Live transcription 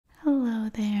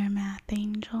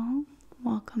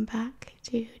back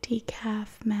to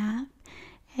Decaf-Math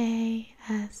ASMR,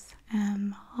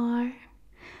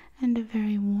 and a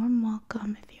very warm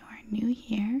welcome if you are new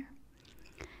here.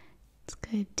 It's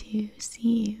good to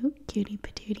see you, cutie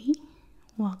patootie.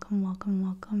 Welcome, welcome,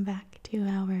 welcome back to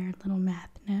our little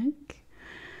math nook.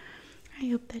 I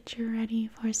hope that you're ready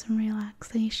for some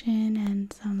relaxation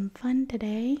and some fun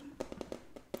today.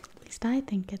 At least I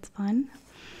think it's fun.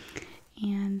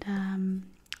 And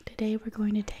today we're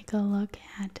going to take a look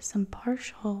at some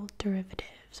partial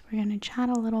derivatives. We're going to chat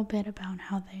a little bit about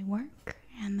how they work,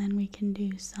 and then we can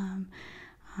do some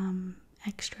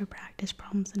extra practice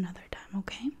problems another time,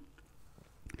 okay?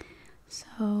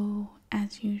 So,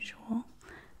 as usual,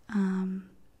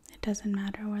 it doesn't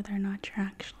matter whether or not you're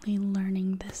actually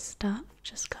learning this stuff.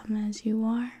 Just come as you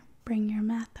are. Bring your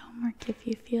math homework if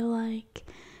you feel like.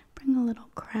 Bring a little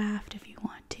craft if you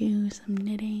want to. Some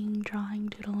knitting, drawing,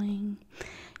 doodling.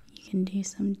 You can do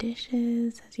some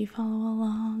dishes as you follow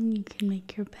along. You can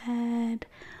make your bed.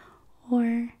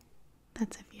 Or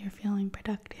that's if you're feeling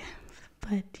productive.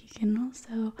 But you can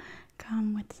also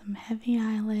come with some heavy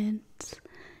eyelids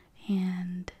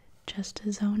and just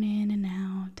to zone in and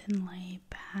out and lay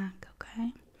back,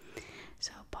 okay?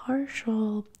 So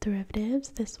partial derivatives,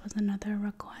 this was another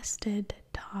requested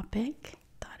topic.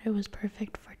 Thought it was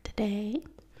perfect for today.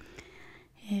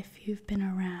 If you've been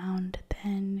around,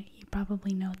 then you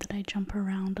probably know that I jump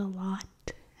around a lot,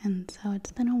 and so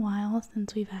it's been a while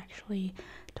since we've actually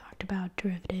talked about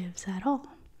derivatives at all.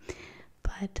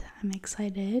 But I'm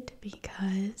excited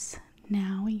because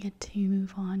now we get to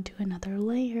move on to another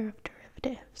layer of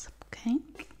derivatives, okay?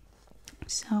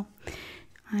 So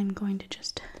I'm going to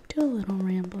just do a little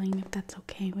rambling if that's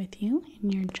okay with you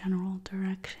in your general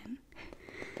direction.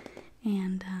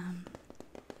 And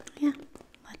yeah,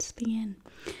 let's begin.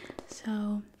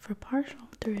 So for partial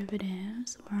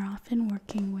derivatives, we're often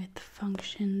working with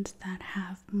functions that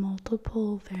have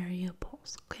multiple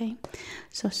variables, okay?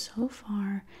 So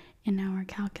far in our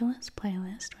calculus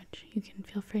playlist, which you can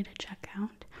feel free to check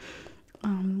out,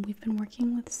 we've been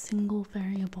working with single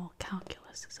variable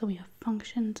calculus. So we have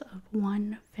functions of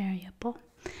one variable.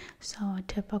 So a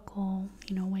typical,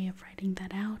 way of writing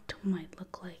that out might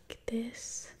look like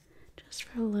this. Just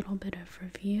for a little bit of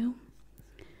review,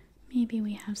 maybe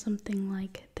we have something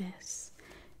like this.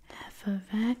 F of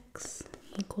x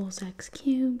equals x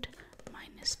cubed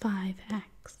minus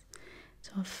 5x.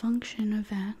 So a function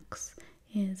of x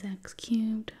is x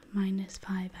cubed minus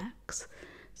 5x.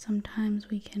 Sometimes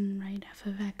we can write f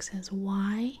of x as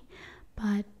y,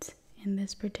 but in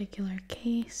this particular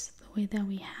case, the way that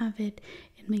we have it,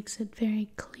 it makes it very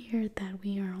clear that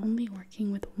we are only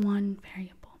working with one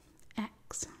variable,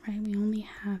 x, right? We only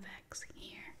have x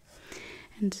here.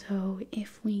 And so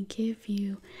if we give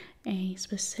you a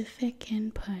specific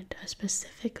input, a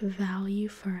specific value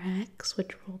for x,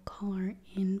 which we'll call our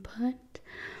input,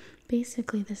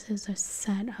 basically this is a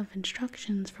set of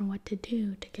instructions for what to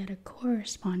do to get a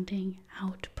corresponding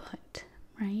output,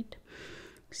 right?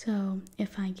 So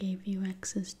if I gave you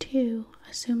x is 2,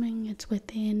 assuming it's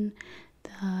within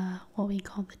what we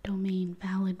call the domain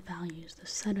valid values, the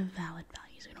set of valid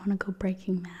values. We don't want to go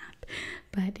breaking math,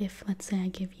 but if, let's say, I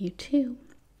give you 2,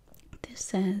 this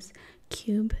says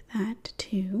cube that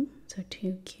 2, so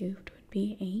 2 cubed would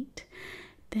be 8.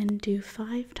 Then do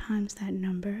 5 times that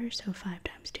number, so 5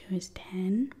 times 2 is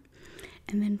 10,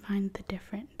 and then find the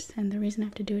difference. And the reason I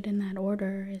have to do it in that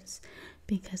order is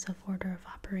because of order of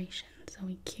operations. So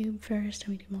we cube first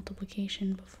and we do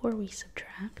multiplication before we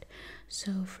subtract.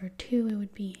 So for 2 it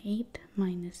would be 8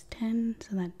 minus 10,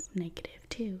 so that's negative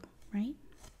 2, right?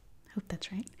 Hope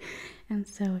that's right. And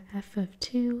so f of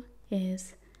 2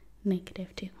 is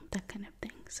negative 2, that kind of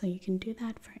thing. So you can do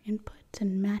that for inputs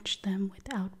and match them with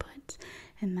outputs,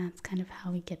 and that's kind of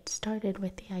how we get started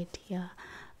with the idea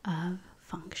of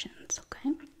functions,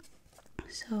 okay?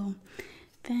 So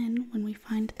then when we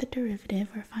find the derivative,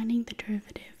 we're finding the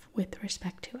derivative with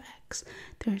respect to x.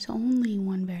 There's only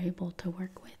one variable to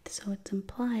work with, so it's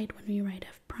implied when we write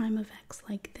f prime of x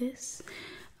like this,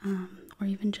 or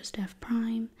even just f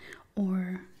prime,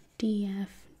 or df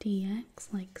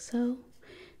dx like so.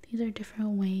 These are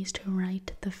different ways to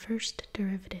write the first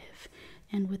derivative,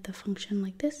 and with a function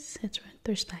like this, it's with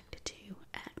respect to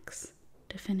x,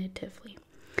 definitively.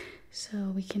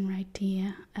 So we can write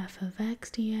df of x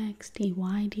dx, dy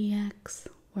dx,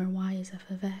 where y is f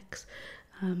of x,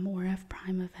 or f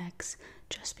prime of x.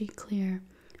 Just be clear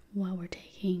what we're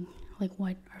taking, like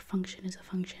what our function is a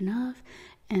function of,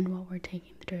 and what we're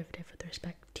taking the derivative with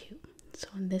respect to. So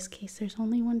in this case, there's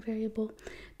only one variable.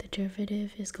 The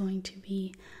derivative is going to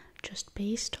be just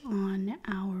based on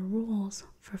our rules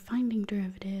for finding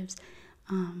derivatives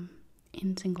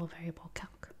in single variable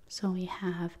calc. So we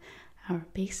have our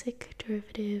basic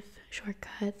derivative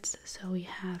shortcuts. So we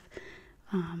have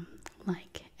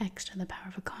like x to the power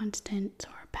of a constant, so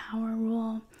our power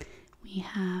rule. We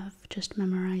have just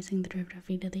memorizing the derivative of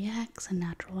e to the x and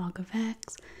natural log of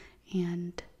x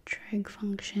and trig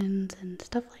functions and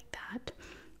stuff like that.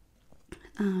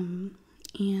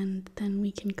 And then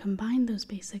we can combine those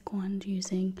basic ones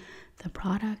using the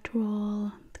product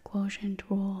rule, the quotient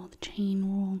rule, the chain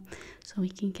rule, so we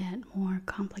can get more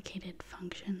complicated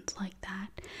functions like that.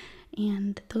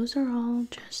 And those are all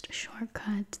just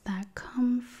shortcuts that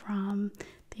come from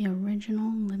the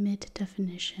original limit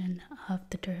definition of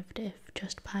the derivative,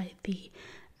 just by the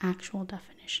actual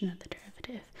definition of the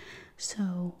derivative.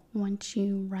 So once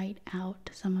you write out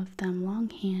some of them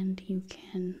longhand, you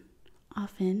can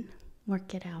often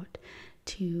work it out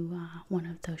to one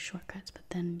of those shortcuts, but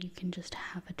then you can just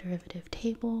have a derivative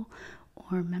table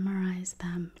or memorize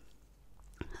them.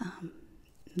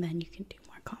 Then you can do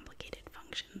more complicated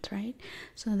functions, right?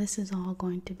 So this is all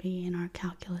going to be in our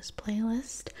calculus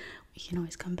playlist. We can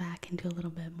always come back and do a little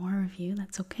bit more review,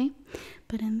 that's okay.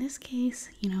 But in this case,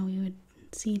 we would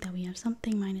see that we have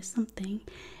something minus something,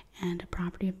 and a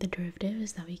property of the derivative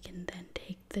is that we can then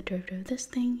take the derivative of this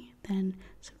thing, then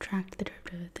subtract the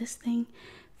derivative of this thing.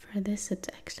 For this, it's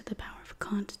x to the power of a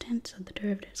constant, so the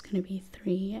derivative is going to be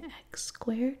 3x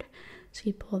squared. So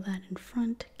you pull that in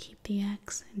front, keep the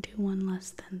x, and do 1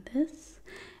 less than this,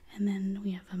 and then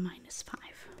we have a minus 5.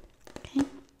 Okay,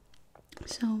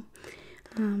 so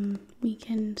we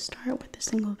can start with the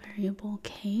single variable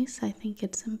case. I think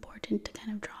it's important to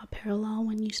kind of draw a parallel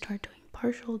when you start doing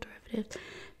partial derivatives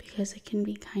because it can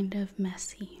be kind of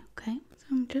messy, okay?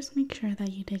 So just make sure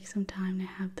that you take some time to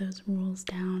have those rules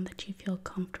down, that you feel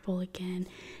comfortable again.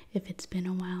 If it's been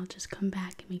a while, just come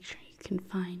back and make sure you can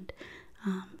find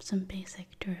some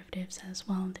basic derivatives as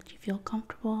well, and that you feel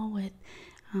comfortable with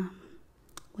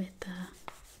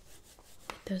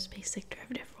those basic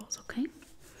derivative rules, okay?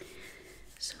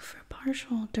 So for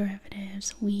partial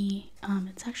derivatives,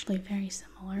 it's actually very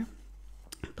similar,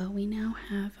 but we now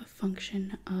have a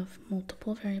function of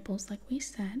multiple variables like we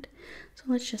said. So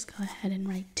let's just go ahead and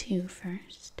write 2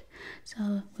 first.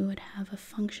 So we would have a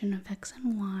function of x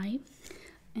and y,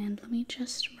 and let me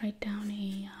just write down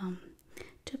a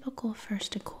typical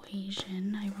first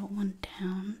equation. I wrote one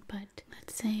down, but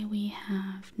let's say we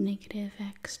have negative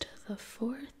x to the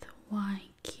 4th y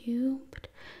cubed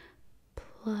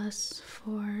plus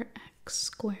 4x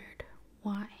squared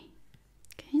y.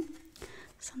 Okay,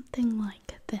 something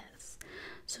like this.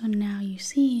 So now you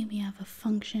see we have a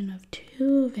function of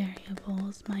 2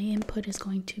 variables. My input is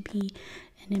going to be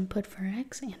an input for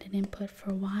x and an input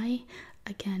for y,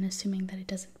 again assuming that it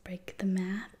doesn't break the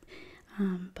math.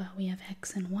 But we have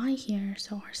x and y here,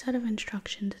 so our set of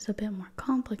instructions is a bit more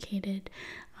complicated,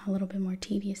 a little bit more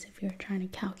tedious if you're trying to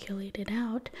calculate it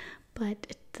out, but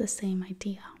it's the same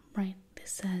idea, right?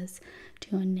 This says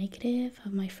do a negative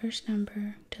of my first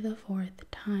number to the 4th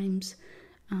times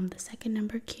the second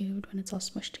number cubed. When it's all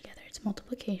smushed together, it's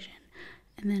multiplication,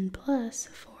 and then plus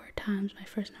 4 times my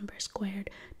first number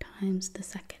squared times the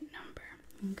second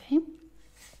number. Okay,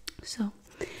 so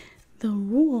the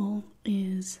rule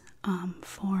is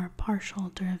for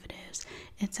partial derivatives,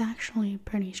 it's actually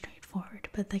pretty straightforward,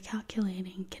 but the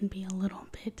calculating can be a little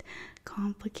bit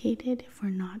complicated if we're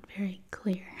not very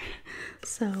clear.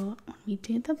 So when we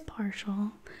do the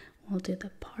partial, we'll do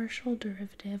the partial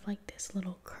derivative like this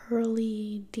little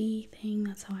curly d thing.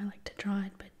 That's how I like to draw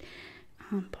it,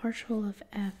 but partial of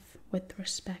f with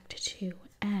respect to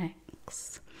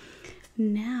x.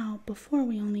 Now, before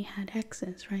we only had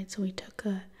x's, right? So we took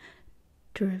a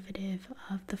derivative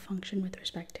of the function with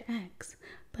respect to x,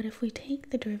 but if we take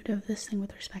the derivative of this thing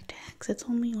with respect to x, it's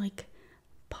only like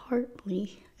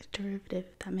partly a derivative,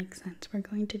 if that makes sense. We're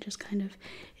going to just kind of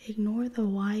ignore the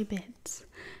y bits.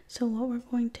 So what we're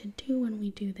going to do when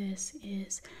we do this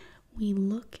is we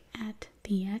look at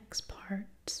the x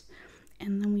parts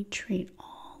and then we treat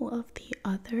all of the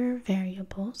other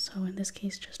variables, so in this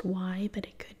case just y, but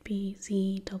it could be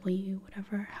z, w,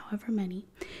 whatever, however many,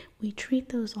 we treat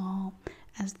those all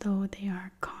as though they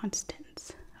are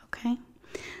constants, okay?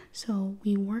 So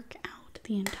we work out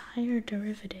the entire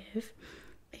derivative,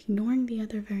 ignoring the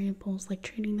other variables, like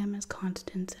treating them as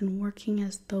constants and working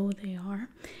as though they are,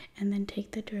 and then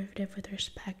take the derivative with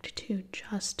respect to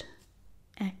just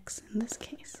x in this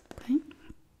case, okay?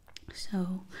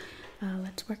 So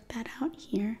let's work that out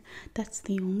here. That's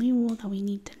the only rule that we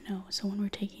need to know. So when we're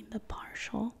taking the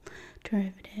partial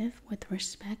derivative with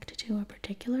respect to a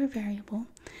particular variable,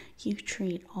 you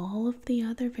treat all of the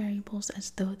other variables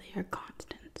as though they are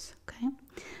constants, okay?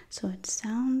 So it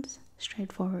sounds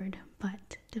straightforward,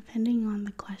 but depending on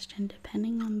the question,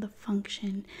 depending on the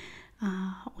function,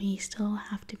 we still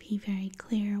have to be very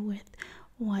clear with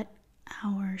what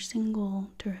our single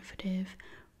derivative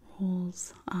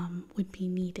rules would be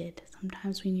needed.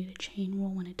 Sometimes we need a chain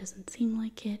rule when it doesn't seem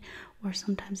like it, or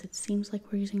sometimes it seems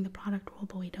like we're using the product rule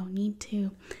but we don't need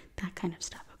to, that kind of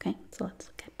stuff. Okay, so let's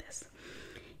look at this.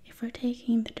 If we're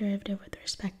taking the derivative with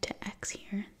respect to x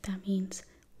here, that means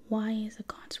y is a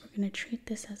constant. We're going to treat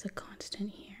this as a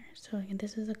constant here. So again,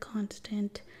 this is a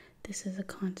constant, this is a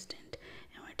constant,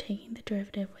 and we're taking the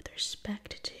derivative with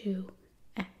respect to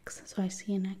x. So I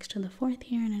see an x to the fourth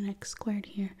here and an x squared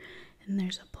here, and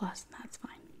there's a plus, and that's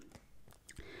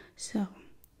fine. So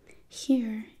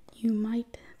here you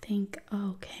might think,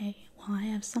 okay, well, I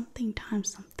have something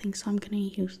times something, so I'm going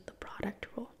to use the product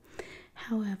rule.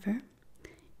 However,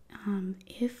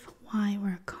 if y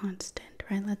were a constant,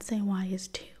 right, let's say y is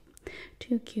 2.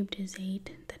 2 cubed is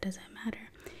 8, that doesn't matter.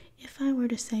 If I were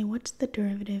to say, what's the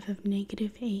derivative of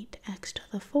negative 8x to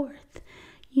the fourth,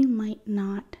 you might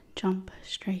not jump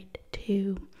straight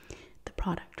to the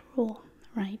product rule,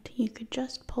 right? You could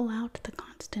just pull out the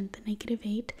constant, the negative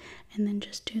 8, and then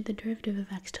just do the derivative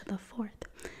of x to the fourth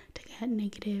to get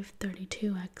negative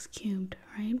 32x cubed,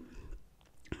 right?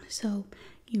 So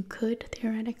you could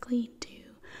theoretically do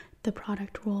the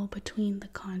product rule between the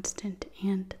constant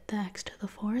and the x to the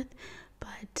fourth,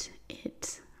 but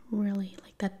it's really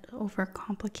like that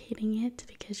overcomplicating it,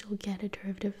 because you'll get a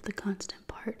derivative of the constant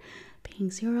part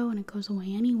being 0 and it goes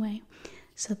away anyway.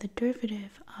 So the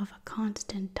derivative of a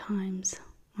constant times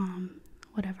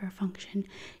whatever function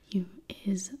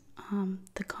is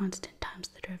the constant times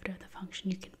the derivative of the function.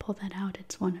 You can pull that out.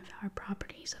 It's one of our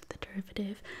properties of the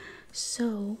derivative.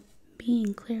 So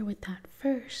being clear with that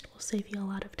first will save you a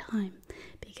lot of time,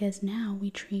 because now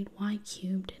we treat y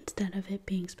cubed instead of it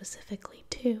being specifically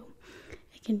 2.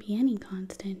 It can be any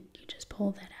constant, you just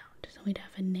pull that out. So we'd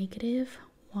have a negative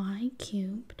y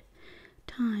cubed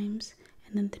times,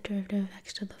 and then the derivative of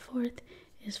x to the fourth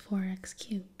is 4x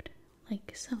cubed,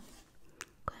 like so.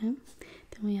 Okay,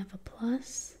 then we have a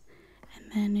plus,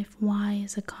 and then if y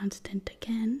is a constant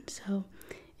again, so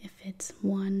if it's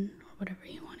 1 or whatever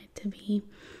you want it to be,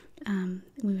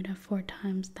 we would have 4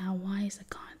 times that y is a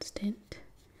constant.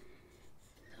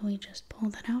 So we just pull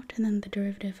that out, and then the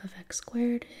derivative of x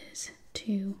squared is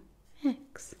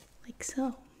 2x, like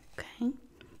so. Okay,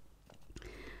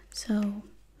 so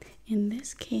in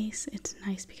this case, it's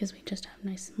nice because we just have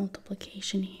nice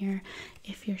multiplication here.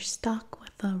 If you're stuck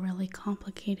with a really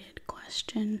complicated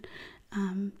question,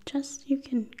 just you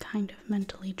can kind of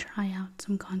mentally try out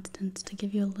some constants to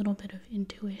give you a little bit of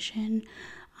intuition.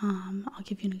 I'll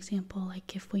give you an example,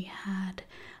 like if we had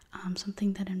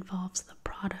something that involves the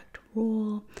product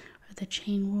rule or the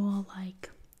chain rule, like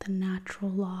the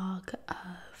natural log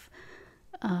of,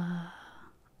 I'm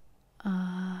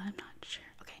not sure.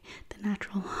 Okay, the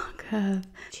natural log of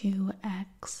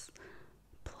 2x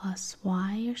plus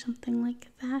y or something like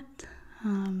that.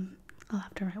 I'll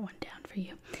have to write one down for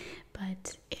you.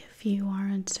 But if you are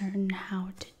uncertain how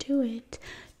to do it,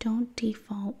 don't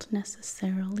default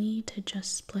necessarily to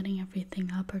just splitting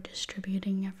everything up or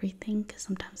distributing everything, because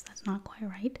sometimes that's not quite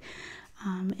right.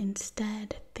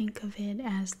 Instead, think of it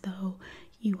as though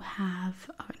you have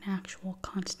an actual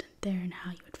constant there and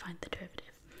how you would find the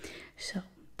derivative. So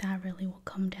that really will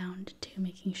come down to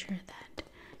making sure that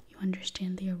you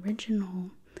understand the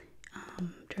original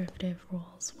derivative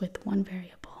rules with one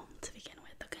variable to begin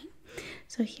with, okay?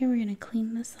 So here we're going to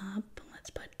clean this up. Let's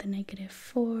put the negative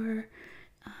 4.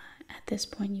 At this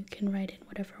point, you can write in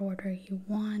whatever order you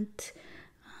want.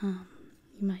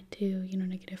 You might do,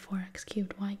 negative 4x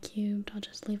cubed, y cubed. I'll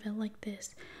just leave it like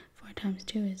this. 4 times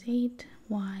 2 is 8,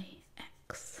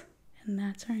 yx. And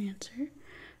that's our answer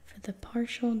for the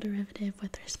partial derivative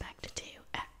with respect to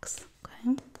x,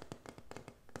 okay?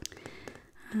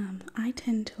 I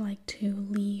tend to like to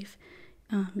leave,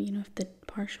 if the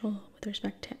partial with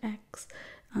respect to x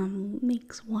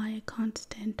makes y a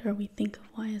constant, or we think of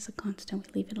y as a constant,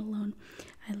 we leave it alone.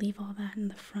 I leave all that in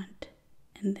the front,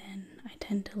 and then I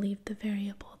tend to leave the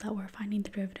variable that we're finding the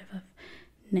derivative of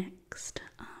next.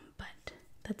 But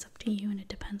that's up to you, and it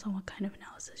depends on what kind of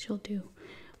analysis you'll do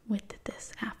with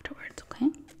this afterwards, okay?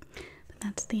 But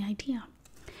that's the idea.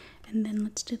 And then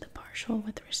let's do the partial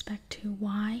with respect to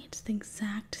y. It's the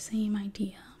exact same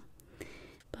idea,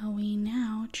 but we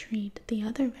now treat the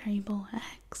other variable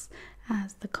x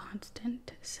as the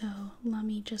constant. So let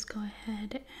me just go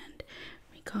ahead and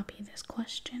recopy this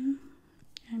question.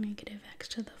 Negative x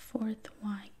to the fourth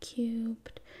y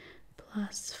cubed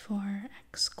plus 4x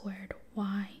squared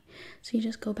y. So you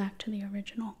just go back to the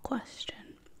original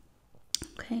question.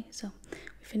 Okay, so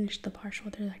we finished the partial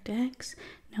with respect to x.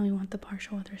 Now we want the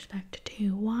partial with respect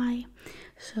to y.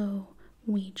 So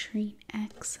we treat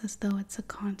x as though it's a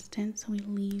constant. So we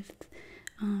leave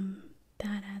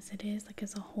that as it is, like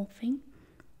as a whole thing.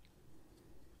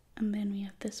 And then we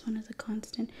have this one as a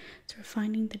constant. So we're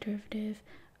finding the derivative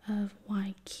of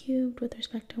y cubed with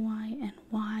respect to y and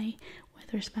y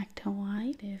with respect to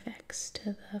y. Derivative x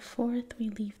to the fourth, we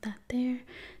leave that there.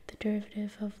 The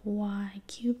derivative of y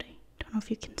cubed, I don't know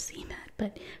if you can see that,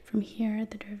 but from here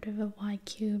the derivative of y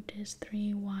cubed is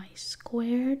 3y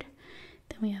squared.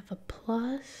 Then we have a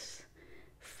plus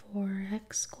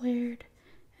 4x squared,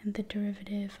 and the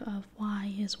derivative of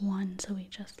y is 1, so we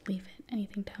just leave it.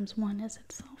 Anything times 1 is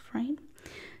itself, right?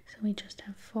 So we just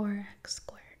have 4x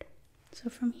squared. So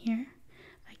from here,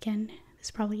 again,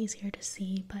 it's probably easier to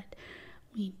see, but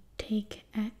we take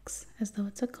x as though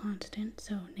it's a constant,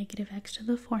 so negative x to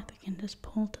the fourth, we can just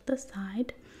pull to the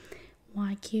side.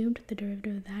 Y cubed, the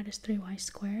derivative of that is 3y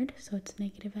squared, so it's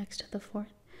negative x to the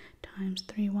fourth times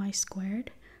 3y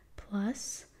squared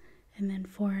plus, and then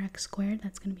 4x squared,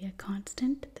 that's going to be a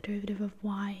constant. The derivative of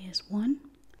y is 1,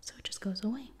 so it just goes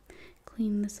away.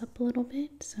 Clean this up a little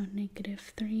bit, so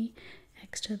negative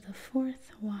 3x to the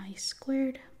fourth y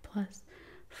squared plus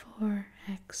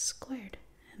 4x squared.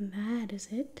 And that is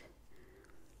it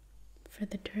for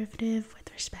the derivative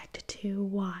with respect to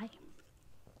y.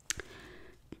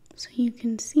 So you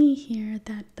can see here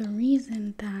that the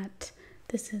reason that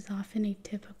this is often a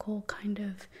typical kind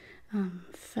of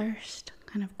first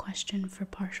kind of question for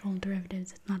partial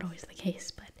derivatives, it's not always the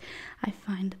case, but I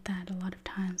find that a lot of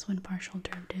times when partial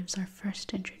derivatives are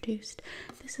first introduced,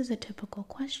 this is a typical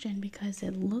question because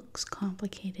it looks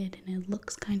complicated and it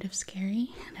looks kind of scary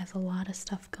and has a lot of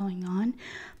stuff going on,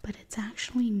 but it's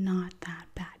actually not that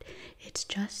bad. It's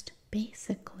just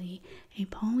basically a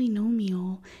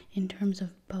polynomial in terms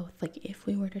of both. Like if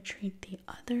we were to treat the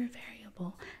other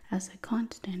variable as a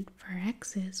constant, for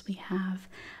x's we have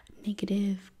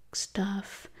negative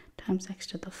stuff times x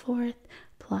to the fourth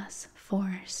plus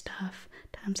 4 stuff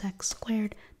times x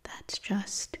squared. That's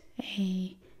just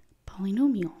a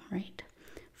polynomial, right?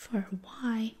 For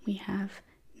y, we have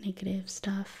negative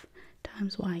stuff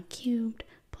times y cubed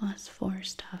plus 4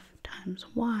 stuff times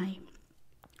y.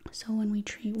 So when we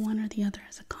treat one or the other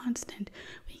as a constant,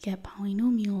 we get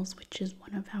polynomials, which is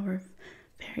one of our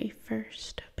very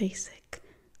first basic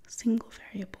single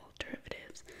variable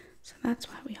derivatives. So that's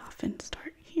why we often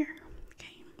start here.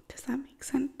 Okay, does that make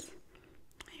sense?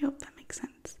 I hope that makes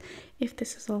sense. If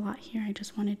this is a lot here, I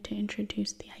just wanted to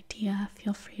introduce the idea.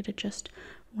 Feel free to just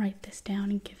write this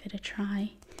down and give it a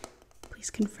try. Please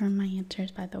confirm my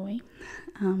answers, by the way.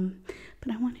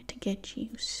 But I wanted to get you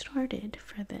started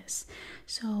for this.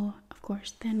 So, of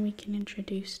course, then we can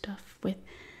introduce stuff with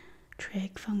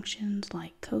trig functions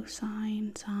like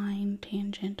cosine, sine,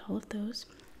 tangent, all of those.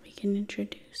 We can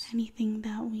introduce anything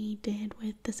that we did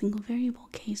with the single variable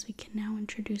case. We can now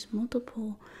introduce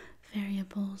multiple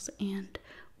variables and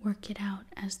work it out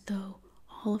as though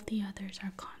all of the others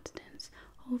are constants.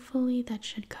 Hopefully that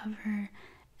should cover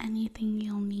anything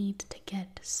you'll need to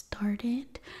get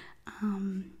started,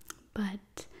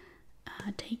 but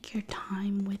take your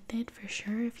time with it for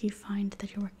sure. If you find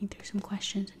that you're working through some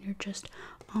questions and you're just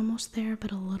almost there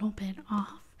but a little bit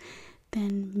off,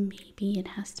 then maybe it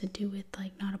has to do with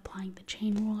like not applying the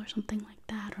chain rule or something like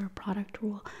that, or a product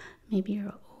rule. Maybe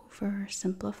you're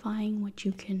oversimplifying what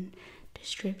you can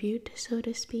distribute, so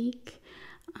to speak,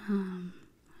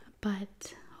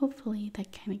 but hopefully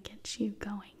that kind of gets you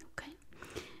going. Okay,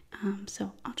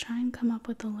 so I'll try and come up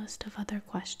with a list of other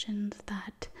questions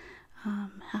that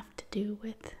have to do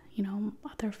with,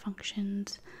 other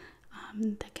functions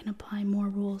that can apply more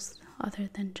rules other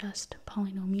than just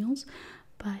polynomials,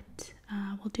 but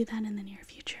we'll do that in the near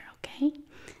future. Okay,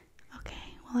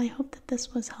 well, I hope that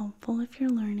this was helpful if you're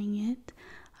learning it.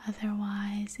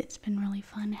 Otherwise, it's been really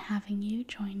fun having you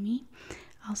join me.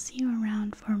 I'll see you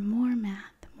around for more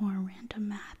math, more random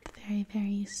math very,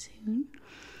 very soon.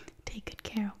 Take good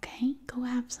care, okay? Go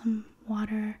have some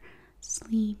water,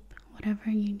 sleep, whatever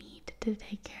you need to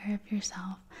take care of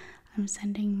yourself. I'm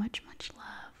sending much, much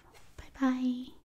love. Bye-bye.